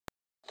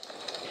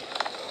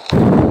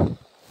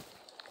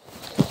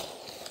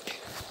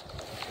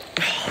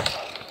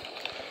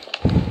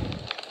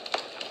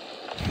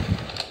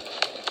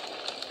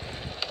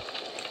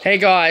Hey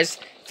guys,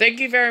 thank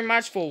you very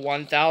much for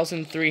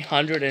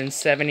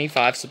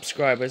 1,375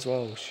 subscribers.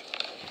 Whoa.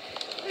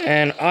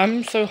 And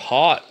I'm so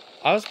hot.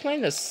 I was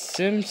playing The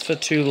Sims for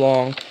too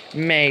long,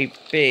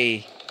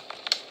 maybe.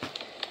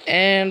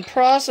 And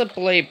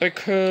possibly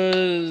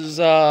because,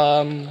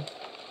 well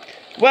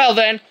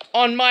then,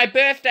 on my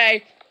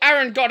birthday,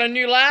 Aaron got a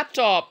new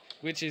laptop,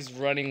 which is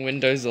running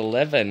Windows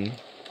 11.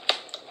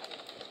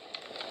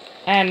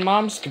 And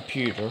Mom's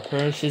computer,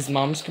 his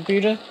Mom's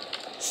computer,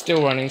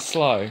 still running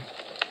slow.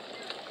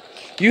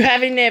 You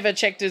haven't never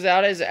checked us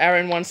out as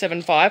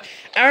Aaron175.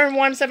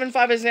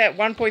 Aaron175 is at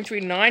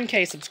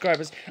 1.39k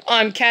subscribers.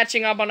 I'm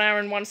catching up on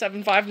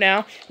Aaron175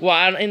 now.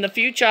 While in the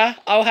future,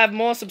 I'll have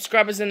more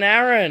subscribers than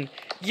Aaron.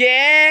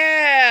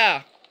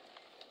 Yeah!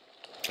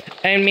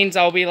 And it means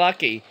I'll be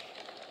lucky.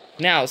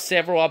 Now,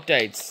 several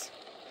updates.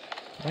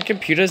 My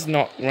computer's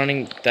not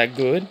running that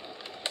good.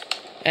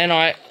 And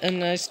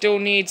I still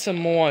need some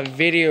more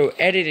video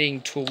editing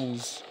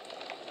tools.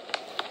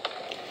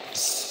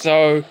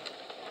 So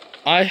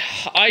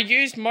I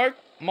used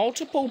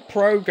multiple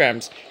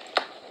programs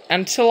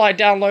until I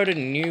downloaded a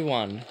new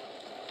one.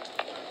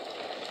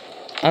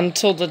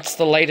 Until that's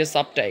the latest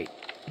update.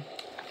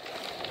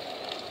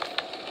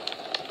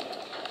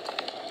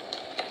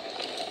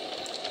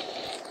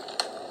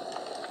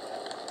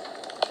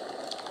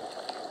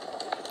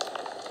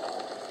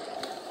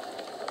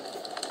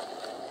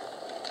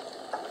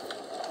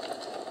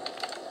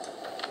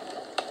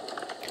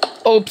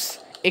 Oops,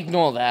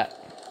 ignore that.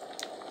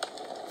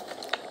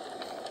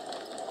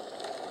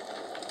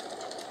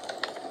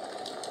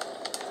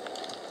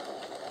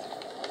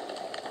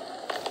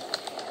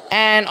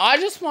 And I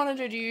just wanted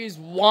to use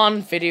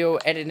one video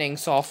editing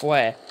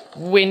software.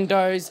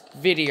 Windows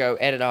Video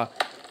Editor.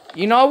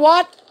 You know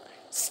what?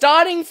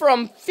 Starting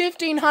from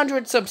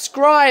 1,500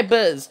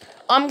 subscribers,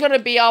 I'm gonna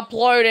be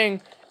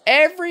uploading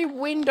every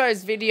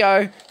Windows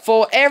video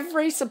for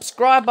every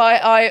subscriber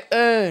I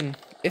earn.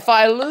 If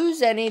I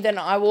lose any, then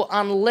I will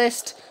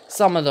unlist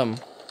some of them.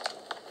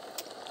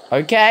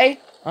 Okay?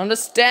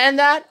 Understand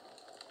that?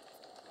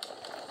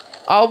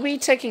 I'll be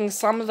taking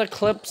some of the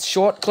clips,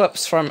 short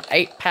clips from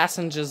 8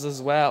 Passengers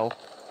as well.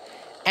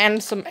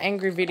 And some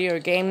Angry Video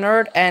Game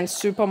Nerd and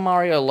Super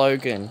Mario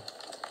Logan.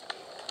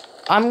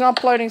 I'm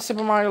uploading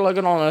Super Mario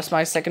Logan on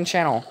my second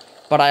channel.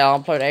 But I'll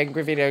upload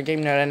Angry Video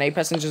Game Nerd and 8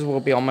 Passengers will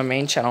be on my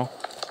main channel.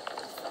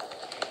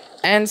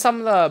 And some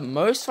of the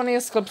most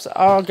funniest clips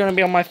are going to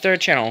be on my third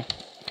channel.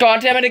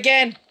 God damn it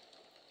again!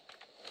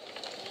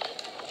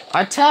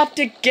 I tapped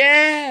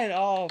again!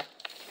 Oh.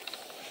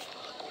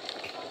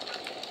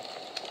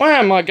 Where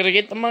am I gonna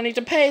get the money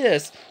to pay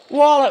this?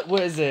 Wallet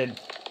wizard!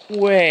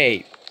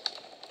 Wait.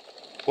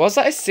 Was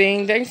I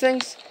seeing these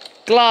things?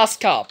 Glass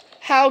cup.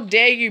 How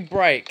dare you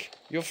break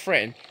your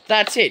friend?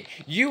 That's it.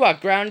 You are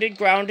grounded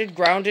for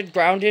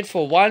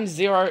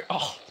 1-0.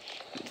 Oh.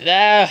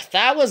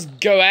 That was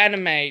Go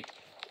Animate.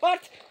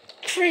 What?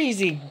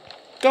 Crazy.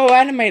 Go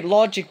Animate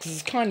logic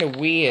is kind of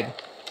weird.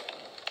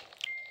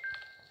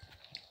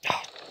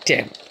 Oh,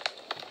 damn.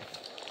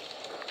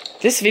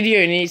 This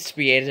video needs to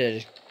be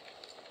edited.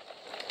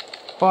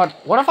 But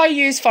what if I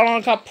use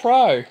Final Cut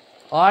Pro?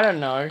 I don't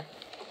know.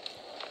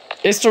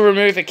 It's to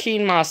remove a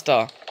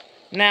Keymaster.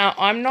 Now,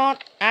 I'm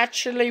not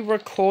actually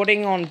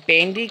recording on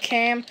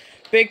Bandicam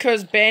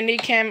because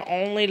Bandicam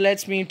only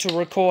lets me to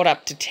record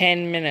up to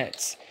 10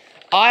 minutes.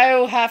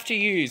 I'll have to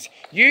use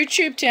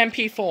YouTube to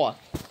MP4.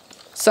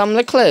 Some of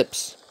the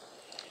clips.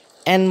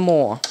 And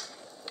more.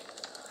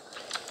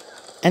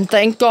 And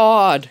thank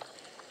God.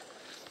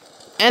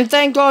 And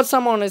thank God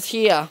someone is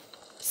here.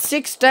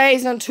 6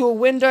 days until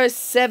Windows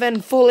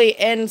 7 fully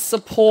ends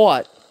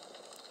support.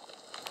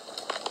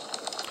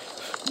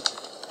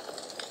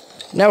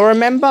 Now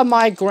remember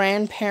my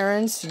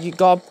grandparents, you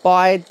got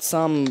by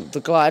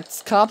the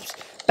glass cups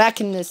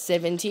back in the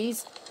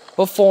 70s,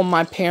 before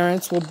my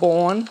parents were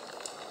born?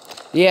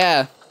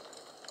 Yeah.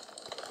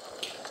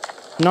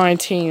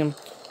 19.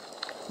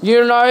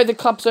 You know the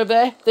cups over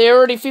there? They're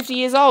already 50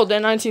 years old.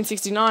 They're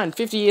 1969.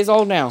 50 years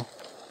old now.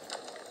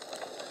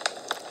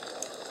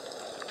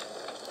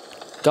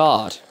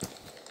 God.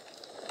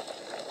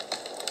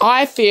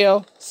 I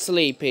feel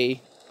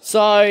sleepy.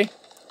 So,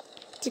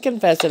 to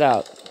confess it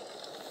out.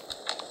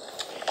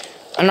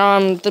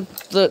 And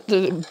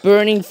the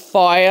burning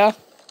fire.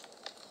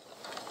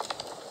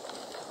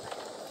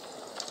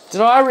 Did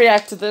I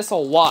react to this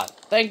or what?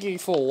 Thank you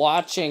for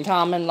watching.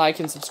 Comment, like,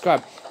 and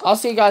subscribe. I'll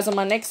see you guys on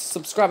my next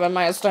subscriber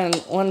milestone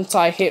once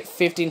I hit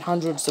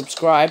 1,500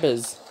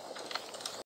 subscribers.